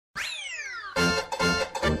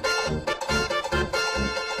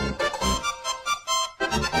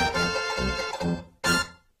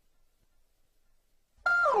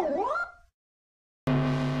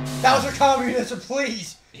Mr. Communism,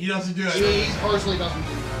 please. He doesn't do that. He personally doesn't do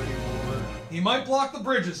that anymore. He might block the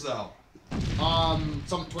bridges though.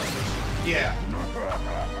 Some twisters. Yeah.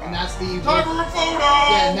 And that's the time for a photo.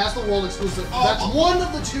 Yeah, and that's the world exclusive. That's one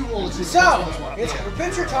of the 2 world exclusives. So it's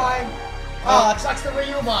picture time. Oh, it sucks to win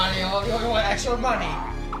you money. You want extra money.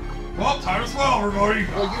 Well, time to swell, everybody.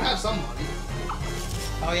 Well, you have some money.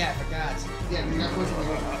 Oh yeah, I forgot. Yeah, you got points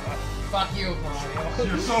money. Fuck you, Mario.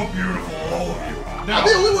 You're so beautiful, all of you. Now, I'm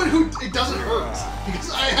the only one who it doesn't hurt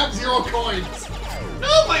because I have 0 coins.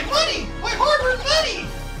 No, my money! My hard-earned money!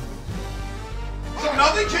 So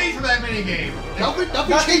nothing changed for that minigame.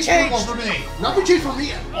 Nothing changed for me. Nothing changed for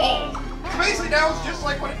me at all. So basically now it's just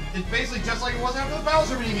like it's basically just like it was after the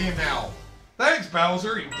Bowser minigame now. Thanks,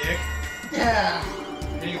 Bowser, you dick. Yeah.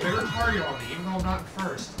 Getting a bigger target on me, even though I'm not in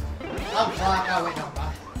first. Oh fuck! Oh wait, no, I'm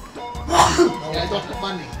not. Yeah, I don't have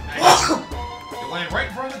money. You land right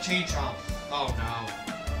in front of the chain chomp. Oh no.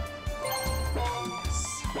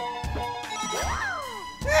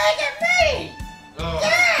 Look at me!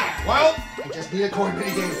 Yeah! Well, I just need a coin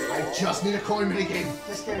minigame. I just need a coin minigame.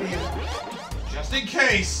 Just give me a... Just in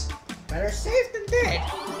case. Better safe than dead.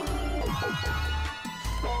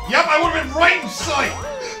 Yep, I would have been right in sight.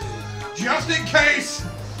 Just in case.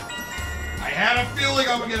 I had a feeling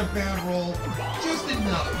I would get a bad roll. Just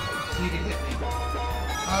enough so you can hit me.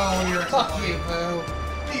 Oh, you're Fuck you, boo.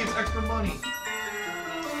 He gets extra money.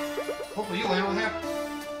 Hopefully you land on half.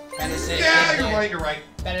 Better safe Yeah, than you're dead. right, you're right.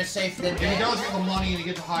 Better safe than If dead. he does get the money and he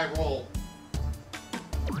gets a high roll.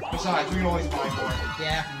 Besides, we can always buy more.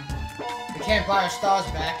 Yeah. We can't buy our stars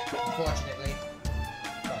back, unfortunately.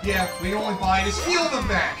 But Yeah, we can only buy to steal them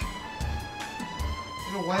back.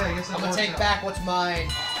 In a way, I guess that I'm gonna works take out. back what's mine.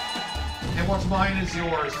 And what's mine is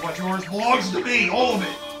yours. What's yours belongs to me, all of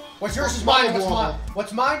it. What's yours is mine, Bubble what's brawl. mine.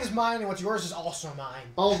 What's mine is mine, and what's yours is also mine.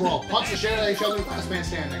 Bubble brawl. Punch the shit out of each other, last man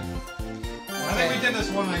standing. I think we did this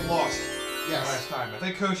one and I lost Yes. last time. I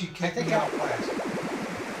think Koshy kicked think me I- out last.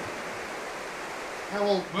 I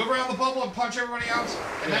will. Move around the bubble and punch everybody out,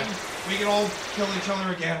 and then we can all kill each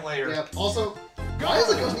other again later. Yeah. Also, why does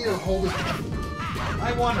the ghost need to hold his?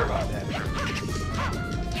 I wonder about that.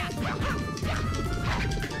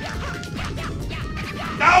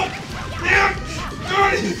 No! Damn!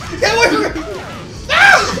 Get away from me! No!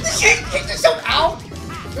 The shit kicked itself out!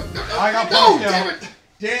 I got No, punched damn out. it!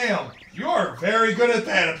 Damn! You're very good at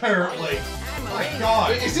that, apparently. My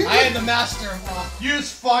God. Is it I am the master of You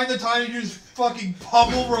just find the time to just fucking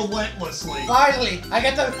pummel relentlessly. Finally, I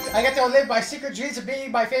get to live my secret dreams of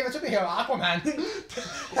being my favorite superhero, Aquaman.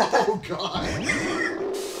 Oh God.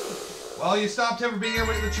 Well, you stopped him from being able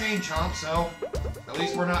to get the chain chomp, so at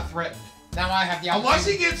least we're not threatened. Now I have the Unless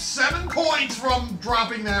he opportunity. gets 7 points from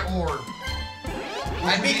dropping that orb.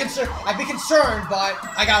 I'd be concerned, but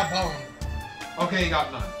I got a bone. Okay, he got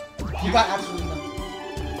none. You got absolutely nothing.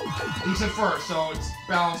 He's at first, so it's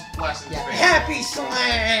balanced less in Yeah. space. Happy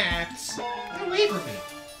slaps! Get away from me.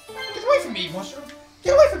 Get away from me, Mushroom.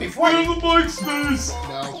 Get away from me before Get I... in the mic space.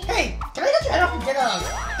 No. Hey, can I get your head off and get a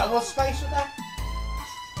double space with that?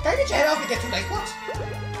 Can I get your head off and get 2 nice blocks?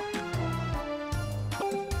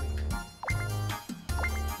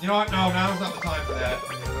 You know what? No, now's not the time for that.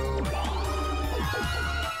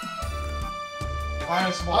 If I had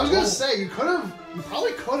a small I was gonna say you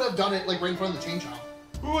probably could have done it like right in front of the chain chomp.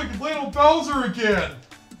 Ooh, I can play on Bowser again.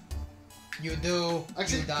 You do.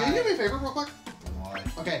 Actually, you can you do me a favor real quick? What?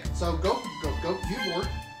 Okay, so go view board.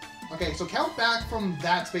 Okay, so count back from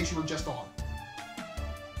that space you were just on.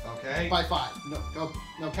 Okay. By 5.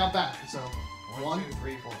 No, count back. So 1, 2,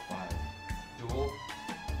 3, 4, 5. Duel.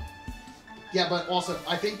 Yeah, but also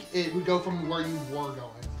I think it would go from where you were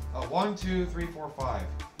going. 1, 2, 3, 4, 5.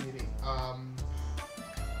 Maybe.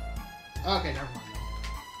 Okay, never mind.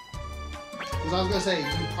 Because I was gonna say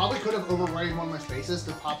you probably could have overridden one of my spaces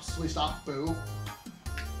to possibly stop Boo.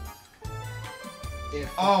 If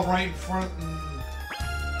Oh, right in front.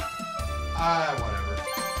 Whatever.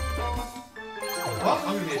 Well,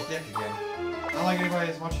 I'm gonna be a dick again. Not like anybody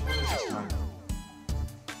has much to lose this time.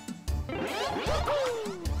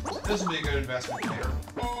 This will be a good investment later.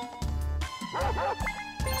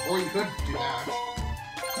 or you could do that.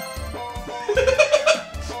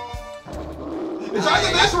 It's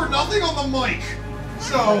either this or nothing on the mic.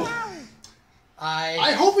 So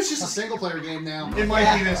I hope it's just a single player game now. it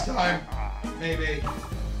might be this time. Maybe.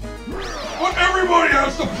 But everybody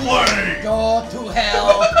has to play! Go to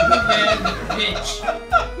hell, you man, bitch.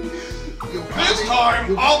 This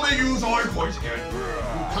time, I'll make you lose all your points again.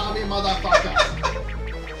 You commie motherfucker.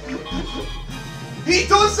 He He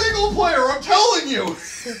does single player, I'm telling you!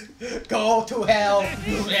 Go to hell,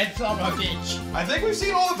 you red son of a bitch. I think we've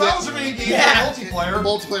seen all the Bowser mini games Yeah. in multiplayer. The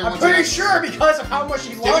multiplayer I'm ones pretty are- sure because of how much he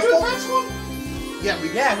Did we loves do the them. first one? Yeah, we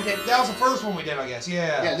did. That was the first one we did, I guess,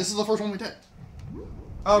 yeah. Yeah, this is the first one we did.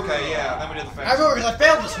 Okay, yeah, then we did the fence. I remember because I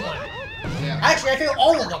failed this one. Yeah. Actually, I failed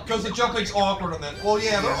all of them. Because the jumping's awkward and then, well,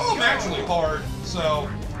 yeah, they're all naturally hard, so.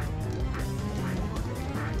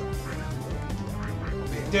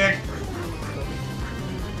 Big dick.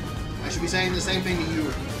 I should be saying the same thing to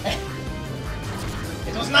you.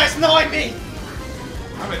 It was nice knowing me.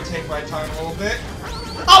 I'm gonna take my time a little bit.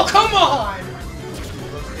 Oh, come on!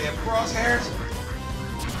 Those damn crosshairs.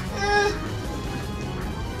 Eh.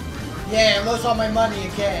 Yeah, I lost all my money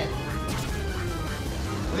again.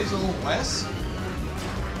 These a little less.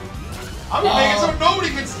 I'm gonna make it so nobody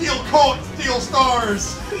can steal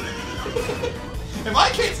stars. If I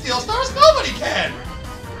can't steal stars, nobody can.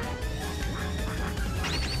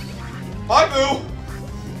 Bye, Boo.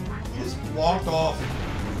 He just walked off.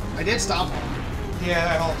 I did stop him. Yeah,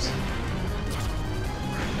 that helps.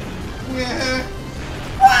 Yeah.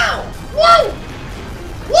 Wow! Whoa!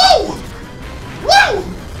 Whoa! Whoa!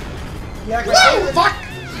 Yeah, Whoa! Fuck!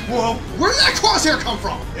 Whoa! Where did that crosshair come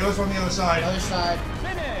from? It was from the other side. Other side.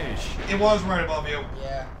 It was right above you.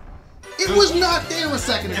 Yeah. It was not there a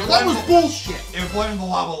second ago. That was bullshit. It was blending the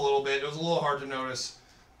lava a little bit. It was a little hard to notice.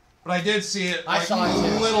 But I did see it I like, saw it a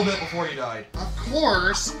too. little bit before you died. Of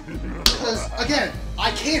course. Because, again,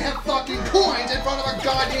 I can't have fucking coins in front of a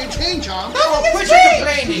goddamn chain chomp. Oh, quit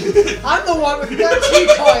complaining! I'm the one with the 13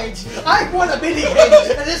 coins! I won a mini game,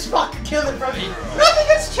 and this fucking killed it from me! Nothing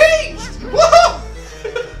has changed! Woohoo!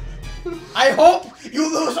 I hope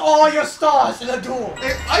you lose all your stars in a duel!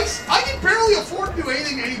 I can barely afford to do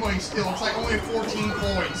anything to anybody still. It's like only 14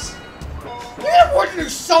 coins. You can afford to do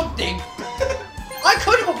something! I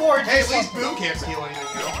could have afforded to Hey, do at least something. Boo can't steal anything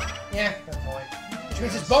now. Yeah, good point. Which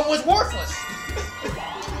means his bum was worthless.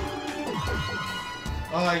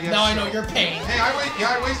 I guess Now I so. know your pain. Hey,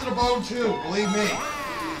 I wasted a bone too. Believe me.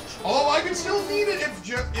 Although I can still need it if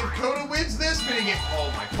Coda wins this minigame.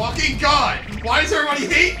 Oh my fucking god! Why does everybody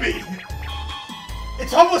hate me?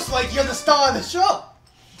 It's almost like you're the star of the show.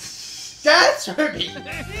 That's Herbie.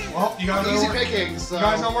 Well, you guys Easy gotta work. pickings. So, You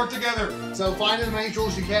guys gotta work together. so find as many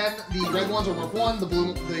jewels you can. The red ones are worth 1. The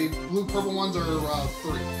blue purple ones are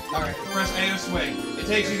 3. All right, press A to swing. It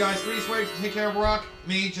takes you guys 3 swings to take care of a rock.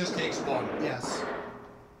 Me just takes 1. Yes.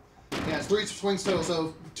 Yeah, it's 3 swings total.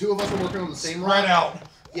 So 2 of us were working on the same Spread rock. out.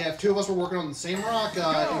 Yeah, if 2 of us were working on the same rock, it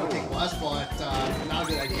would take less, but not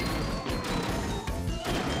a good idea.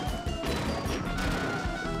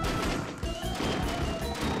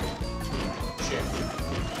 Shit.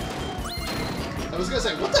 I was gonna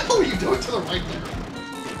say, what the hell are you doing to the right there?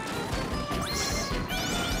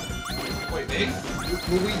 Wait, me?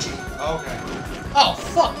 Luigi. Okay. Oh,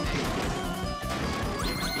 fuck me.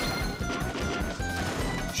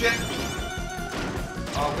 Shit.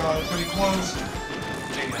 Oh god, it's pretty close.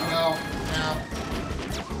 Maybe not. No.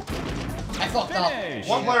 I fucked up.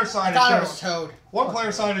 One player side I thought it is was Toad. one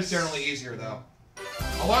player side is generally easier though.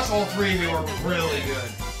 Unless all 3 of you are really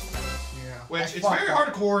good. Yeah. Which, I it's fucked very up. hard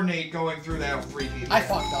to coordinate going through that with 3 people. I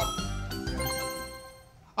fucked up.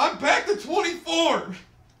 I'm back to 24!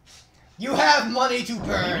 You have money to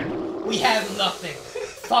burn. We have nothing.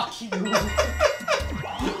 Fuck you.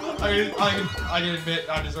 I can admit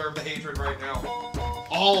I deserve the hatred right now.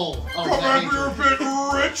 Oh, Come that back hatred. you're a bit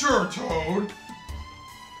richer, Toad!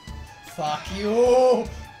 Fuck you.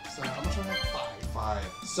 So how much do I have? 5. 5.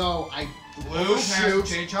 So I Blue has shoot.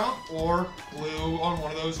 chain chomp, or blue on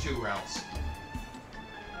one of those 2 routes.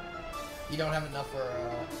 You don't have enough for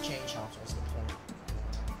chain chomps. What's the point?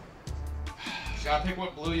 You gotta pick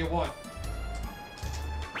what blue you want.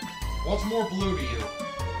 What's more blue to you?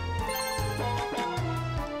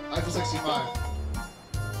 I feel 65.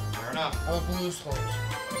 Fair enough. I'm a blues horse.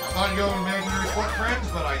 I thought you'd go with imaginary foot friends,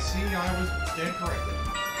 but I see I was dead corrected.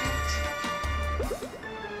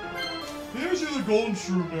 Here's you the golden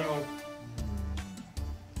shroom now.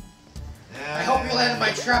 I hope you land in my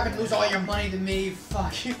trap and lose all your money to me.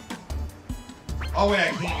 Fuck you. Oh wait, I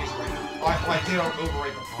can't use it right now. I did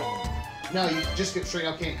overwrite the phone. No, you just get straight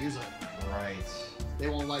up can't use it. Right. They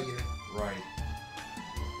won't let you. Right.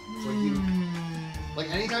 It's like you. Like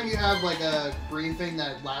anytime you have like a green thing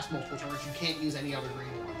that lasts multiple turns, you can't use any other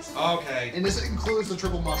green ones. Okay. And this includes the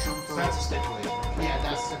triple mushroom for. That's a stipulation. Yeah,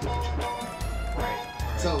 that's the stipulation. Right.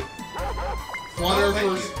 So, flutter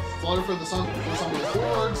thank for the sun for some of the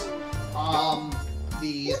boards.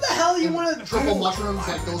 The What the hell you want to triple mushrooms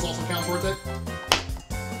that those also count towards it.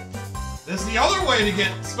 This is the other way to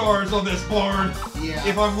get stars on this board. Yeah.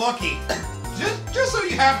 If I'm lucky. Just so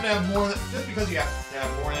you happen to have more than, just because you happen to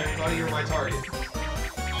have more than anybody, you're my target.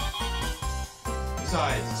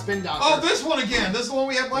 Besides. Spin doctor. Oh, this one again. This is the one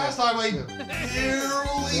we had last time. I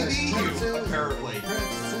barely beat you, apparently.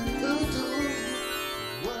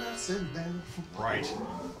 Right.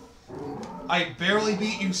 I barely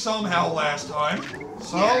beat you somehow last time.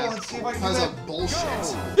 So, let's see if I can do that.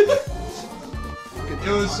 Bullshit. It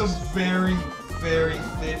was some very, very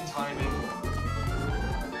thin timing.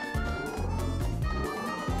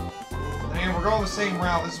 And we're going the same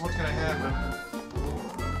route. This is what's going to happen.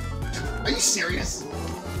 Are you serious?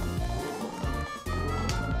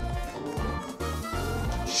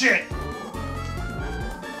 Shit!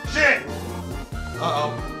 Shit!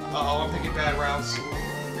 Uh-oh. Uh-oh, I'm picking bad routes.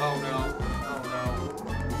 Oh no. Oh no.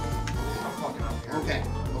 I'm fucking up here. Okay.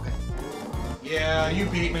 Okay. Yeah, you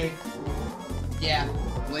beat me. Yeah.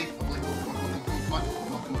 Blake, come on.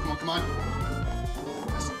 Come on.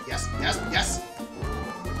 Yes.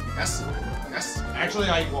 Actually,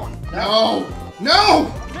 I won. No! No!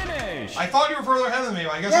 Finish! I thought you were further ahead than me,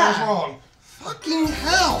 but I guess I was wrong. Fucking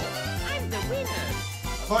hell! I'm the winner!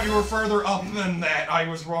 I thought you were further up than that. I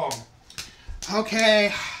was wrong.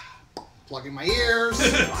 Okay. Plugging my ears.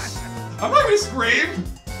 I'm not gonna scream!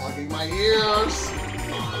 Plugging my ears.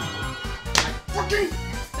 Fucking...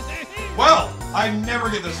 Well, I never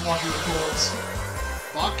get this lucky with tools.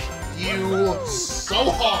 Fuck you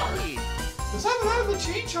so hard. Is that out of the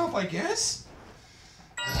chain chomp, I guess?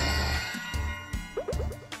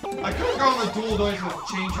 I could have gone the dual dice with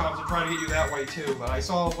chain chomps and try to get you that way too, but I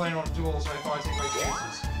saw him playing on a duel, so I thought I'd take my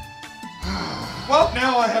chances. Well,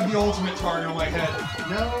 now I have the ultimate target on my head.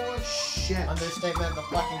 No shit. Understatement of the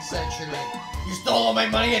fucking century. You stole all my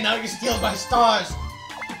money and now you steal my stars.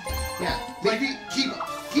 Yeah, maybe keep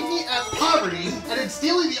me at poverty and then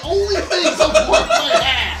stealing the only things of worth I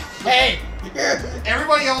have. Hey!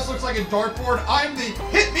 Everybody else looks like a dartboard. I'm the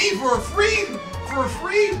hit me for a free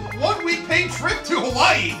 1 week paid trip to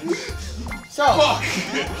Hawaii. So, Fuck.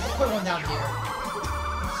 let's put one down here.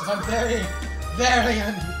 Because I'm very, very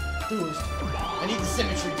enthused. I need the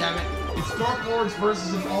symmetry, damn it. It's dartboards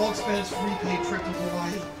versus an all-expense free paid trip to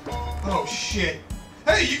Hawaii. Oh shit.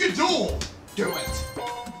 Hey, you can duel. Do it.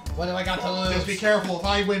 What do I got to lose? Just be careful. If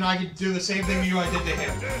I win, I can do the same thing to you I did to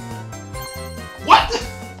him. What?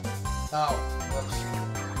 Oh,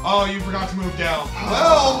 whoops. Oh, you forgot to move down.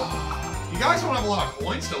 Well, you guys don't have a lot of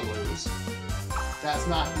coins to lose. That's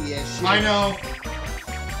not the issue. I know.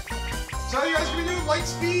 So you guys are gonna do light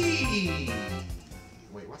speed.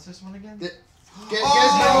 Wait, what's this one again? Get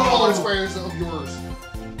as many color squares of yours.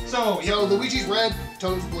 So, So Luigi's red,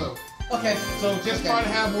 Toad's blue. Okay. So just try to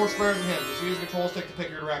have more squares than him. Just use the control stick to pick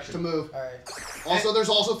your To direction. move. Alright. Also, there's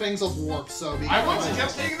also things of warp, so be I wouldn't careful.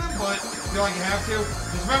 suggest taking them, but I feel like you have to.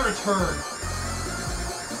 Just remember to turn.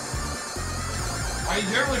 I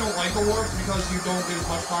generally don't like the warps because you don't get as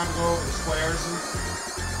much time to go over the squares.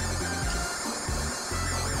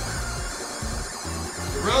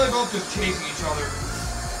 You're really both just chasing each other.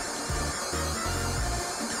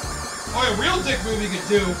 Oh, a real dick move you could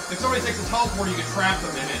do, if somebody takes a teleport, you can trap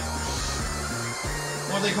them in it.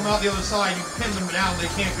 When they come out the other side, you pin them down, they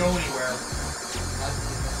can't go anywhere.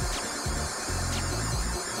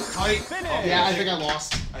 Tight. Okay, Yeah, I think I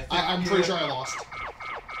lost. I'm pretty you- sure I lost.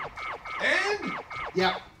 And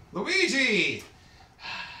Yep. Luigi!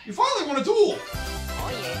 You finally won a duel!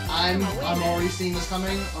 I'm already seeing this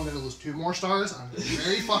coming. I'm gonna lose 2 more stars. I'm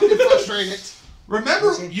very fucking frustrated.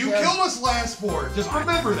 Remember, you killed us last board. Just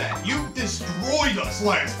remember that. You destroyed us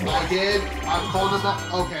last board. I did. I've called it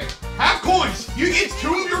up. Okay. Have coins! You get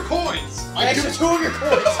 2 of your coins! Extra 2 of your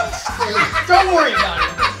coins. Don't worry about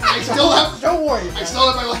it. I still have. Don't worry about I still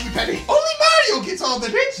have my lucky penny. Only Mario gets all the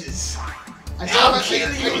bitches! I still I'm have,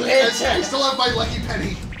 killing you I later. still have my lucky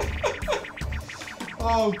penny.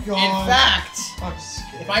 Oh it. god. In fact, I'm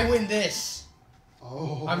scared. if I win this,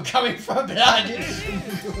 Oh. I'm coming for blood.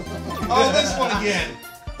 Oh, this one again.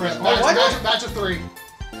 Press What? Match of 3.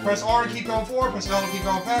 Press R to keep going forward, press L to keep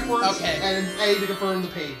going backwards. Okay. And A to confirm the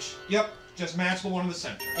page. Yep, just match the one in the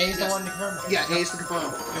center. A is the one to confirm. Yeah, A is to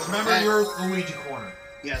confirm. Just remember your Luigi corner.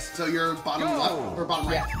 Yes, so you're bottom left or bottom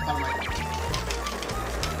right? Yeah. Bottom right.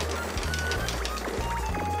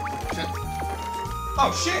 Shit.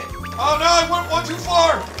 Oh shit! Oh no, I went one too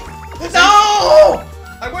far! No!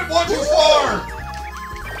 I went one too far!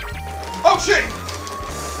 Oh shit!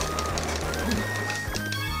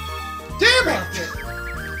 Damn it!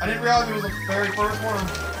 I didn't realize it was the very first one.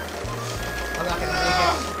 I'm not gonna make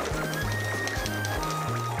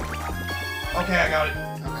Okay, I got it. it.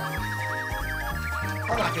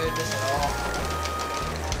 I'm not good at this at all.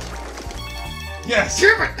 Yes!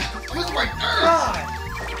 Damn it! I was right there! God!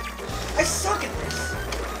 I suck at this.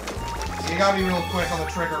 So you gotta be real quick on the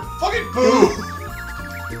trigger. Fucking boo!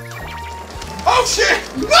 Oh shit!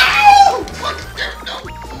 No!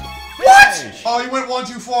 What? Oh, you went one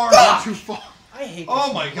too far. Ah! Too far. I hate this.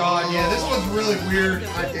 Oh my god, yeah, this one's really weird.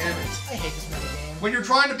 God damn it. I hate this minigame. When you're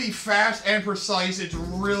trying to be fast and precise, it's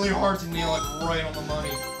really hard to nail it right on the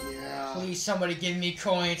money. Yeah. Please, somebody give me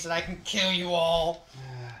coins and I can kill you all.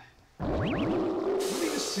 Let me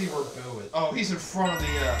just see where Boo is. Oh, he's in front of the,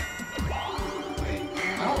 Wait,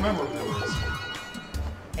 I don't remember where Boo is.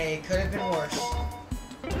 Hey, it could have been worse.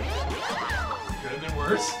 Could have been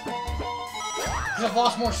worse. Because I've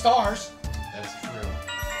lost more stars. That's true.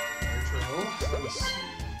 Very true. Let me see.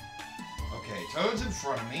 Okay, Toad's in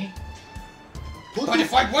front of me. Put But the,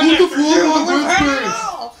 if I put win the after flop you, on the I red win it space!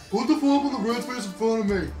 all. Put the flop on the red space in front of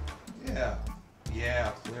me. Yeah.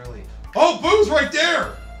 Yeah, clearly. Oh, Boo's right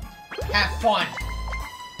there! Have fun.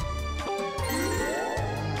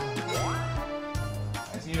 I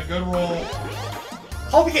just need a good roll.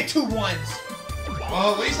 Hope we get 2 ones.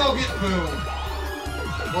 Well, at least I'll get Boo.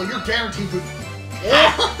 Well, you're guaranteed to.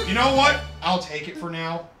 You know what? I'll take it for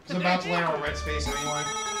now. Because I'm about to land on a red space anyway.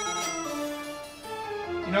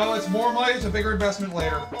 You know, it's more money, it's a bigger investment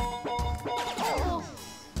later.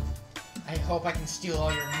 I hope I can steal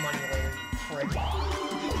all your money later, you prick. What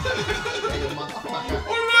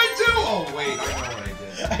did I do? Oh, wait, I know what I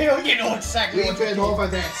did. I don't you know exactly We what can to over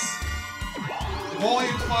do. this. If only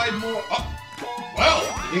you find more. Oh. Well,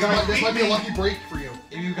 you guys This beat might be a me. lucky break for you.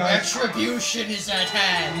 If you guys, Retribution is at if you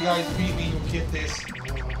hand. guys beat me, you'll get this.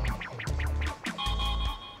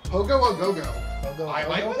 Pogo or Go-Go? Go, I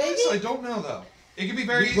might win this? I don't know though. It can be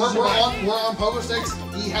very easy to We're survive. on Pogo Sticks.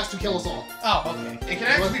 He has to kill us all. Oh, okay. It can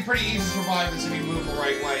actually be pretty easy to survive this if you move the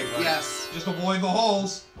right way, but Yes. just avoid the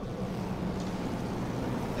holes.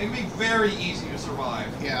 It can be very easy to survive.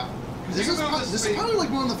 Yeah. Because This you is, can move this this is probably like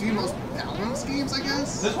one of the few most balanced games, I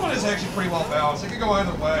guess. This one is actually pretty well balanced. It could go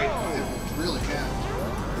either way. It really can.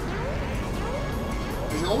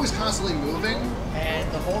 Because you're always constantly moving,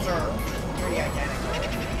 And the holes are pretty identical.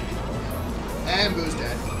 and Boo's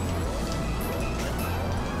dead.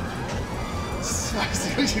 I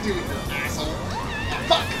see what you do, you asshole.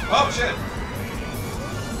 Fuck! Oh shit!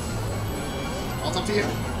 Well, it's up to you.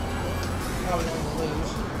 Probably going to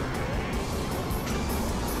lose.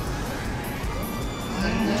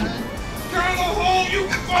 Get in the hole, you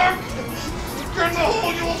fuck! Get in the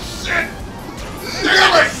hole, you little shit!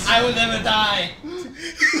 Damn it! I will never die.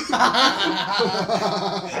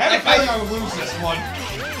 I had a feeling I would lose this one.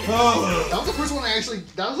 That was the first one I actually.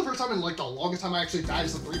 That was the first time in like the longest time I actually died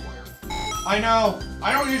as a 3-player. I know.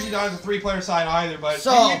 I don't usually die as a 3-player side either, but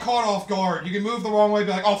So- you can get caught off guard. You can move the wrong way and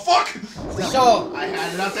be like, oh fuck! So, I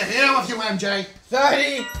had it up to him with you, MJ.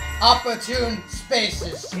 30 opportune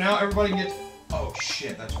spaces. So now everybody gets. Oh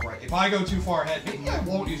shit, that's right. If I go too far ahead, maybe I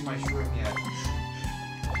won't use my shroom yet.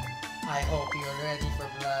 I hope you're ready for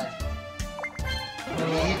blood.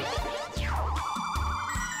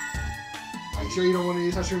 Are you sure you don't want to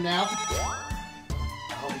use mushroom now?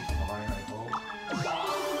 I'll be fine, I hope.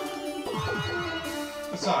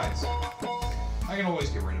 Besides, I can always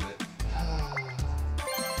get rid of it.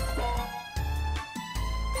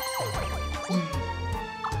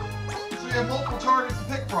 So you have multiple targets to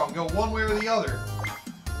pick from. Go one way or the other.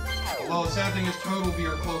 Although the sad thing is Toad will be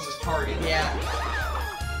your closest target. Yeah.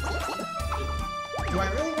 Do I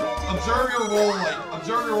really want to? Observe your roll,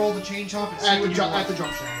 observe your roll to chain chomp and see At what the you jump, want. at the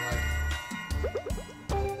jump shot,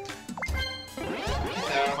 Get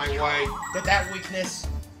that out of my way. Get that weakness.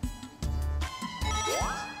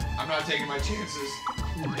 I'm not taking my chances.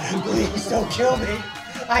 Please don't kill me.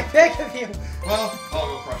 I beg of you. Well, I'll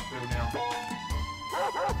go crush Boo now.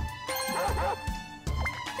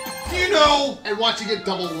 You know! And watch you get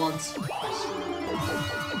double once.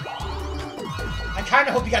 I kind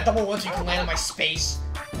of hope you got double once so you can land on my space.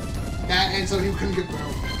 That, and so he couldn't get through.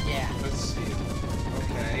 Yeah. Let's see.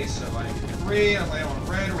 Okay, so I get 3, I land on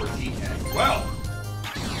red or DK. Well!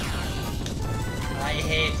 I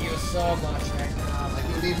hate you so much right now. Like,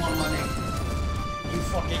 you need more money. You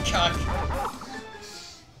fucking cuck.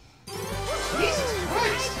 Jesus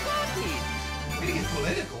Christ! We need to get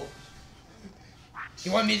political.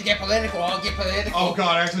 You want me to get political? I'll get political. Oh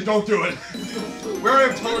god, actually, don't do it! We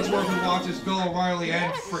already have Toad's worth who watches Bill O'Reilly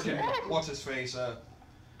and frickin' what's his face,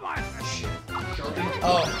 shit.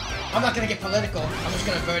 Oh, I'm not gonna get political. I'm just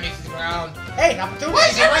gonna burn you to the ground. Hey, opportunity. Why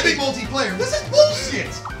is everything multiplayer? This is bullshit!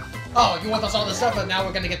 Oh, you want us all this stuff, but now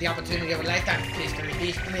we're gonna get the opportunity of a lifetime. Please,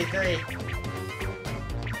 please, please, please.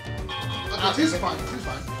 Okay, two's fine. Two's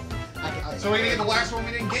fine. So we're gonna get the last one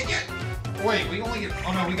we didn't get yet? Wait, we only get.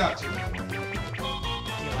 Oh no, we got 2.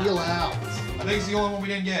 Heal out. I think it's the only one we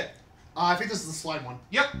didn't get. I think this is the slide one.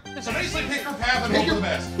 Yep. So basically pick your path and hope for the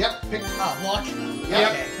best. Yep, pick. Luck.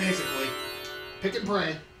 Yep, Okay. basically. Pick and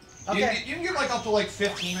pray. Okay. You can get like up to like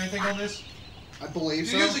 15, I think, on this. I believe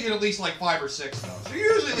so. You usually get at least like 5 or 6, though. So you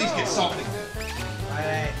usually at least get something good.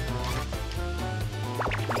 Alright.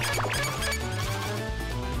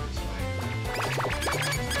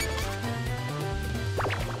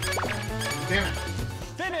 Damn it.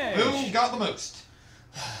 Finish! Who got the most?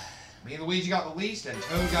 Me and Luigi got the least, and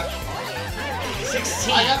Toad got...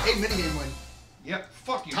 16. I got a minigame win. Yep,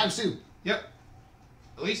 fuck you. Times 2. Yep.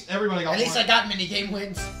 At least everybody got At least one. I got minigame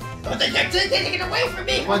wins. But they kept taking it away from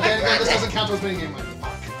me. But then this doesn't count as minigame win.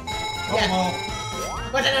 Fuck. Oh, Yeah. well.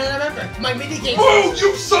 But then I remember, my minigame Oh,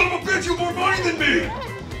 you son of a bitch, you have more money than me!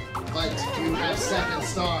 But you have 7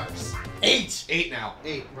 stars. 8. 8 now.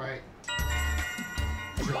 8, right.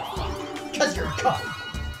 Because you're a cup.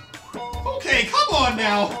 Okay, come on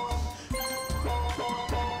now!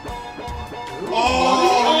 Oh,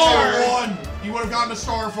 Oh, you 1! You would have gotten a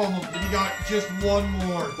star from him if you got just 1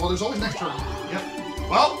 more. well, there's always next turn. Yep.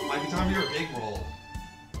 Well, might be time for your big roll.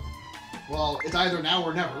 Well, it's either now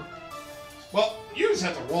or never. Well, you just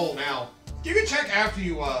have to roll now. You can check after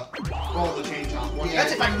you roll the change on one.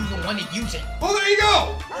 That's if I even want to use it. Well, there you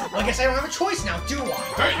go! Well, I guess I don't have a choice now, do I?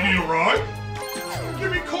 Hey, you need a ride?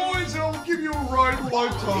 Give me coins and I'll give you a ride a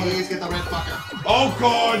lifetime. Please get the red fucker. Oh,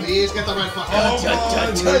 God! Please get the red fucker. Oh,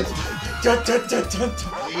 God! Please get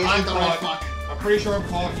I'm the red caught. fuck. I'm pretty sure I'm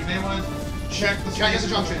caught. You may want to check the Check at the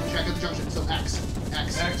spaces. junction. Check at the junction. So X.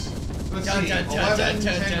 X. X. Let's Dun, see. dun, dun, 11, dun,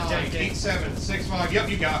 10, dun, 9, dun, 8, 7, 6, 5. Yep,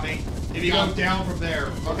 you got me. If you Got go it. down from there,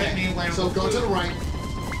 hit me and land So on the go to blue. the right.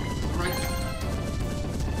 Right.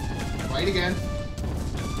 Right again.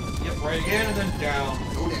 Yep, right again and then down.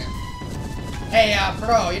 Go down. Hey,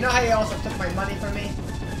 bro, you know how you also took my money from me?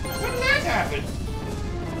 When did that happen?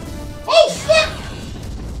 Oh, fuck!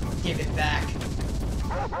 Give it back.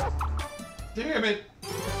 Damn it.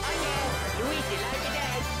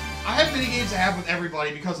 I have mini games to have with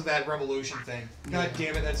everybody because of that revolution thing. God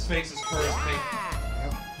damn it, that space is cursed me.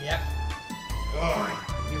 Yep. Ugh.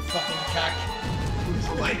 You fucking cock.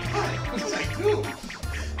 Oh my god, what did I do?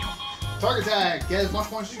 Target tag. Get as much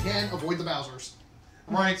points as you can. Avoid the Bowsers.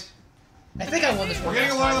 Right. I think I won this We're one.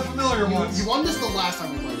 getting a lot of the familiar ones. You won this the last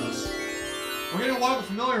time we played this. We're getting a lot of the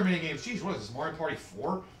familiar mini games. Jeez, what is this, Mario Party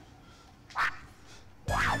 4?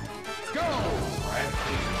 Go! Alright.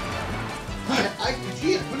 I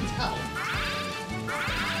couldn't tell.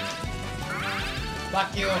 Fuck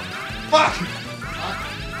you. Fuck!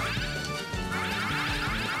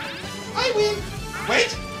 I win.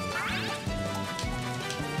 Wait!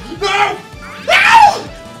 No! No!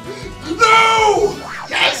 No!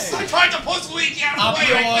 Yes! I tried to push Luigi out of Up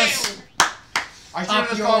the way. I yours. failed. I should have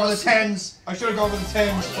just gone with the 10s. I should have gone with the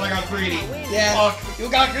 10s, but I got greedy. Yeah. Fuck. You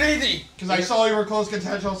got greedy. Because I saw you were close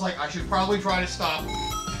contention, I was like, I should probably try to stop.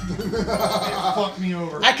 It fucked me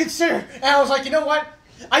over. I consider, and I was like, you know what?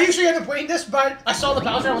 I usually end up winning this, but I saw the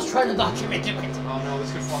Bowser and I was trying to knock him into it. Oh no,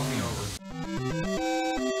 this could fuck me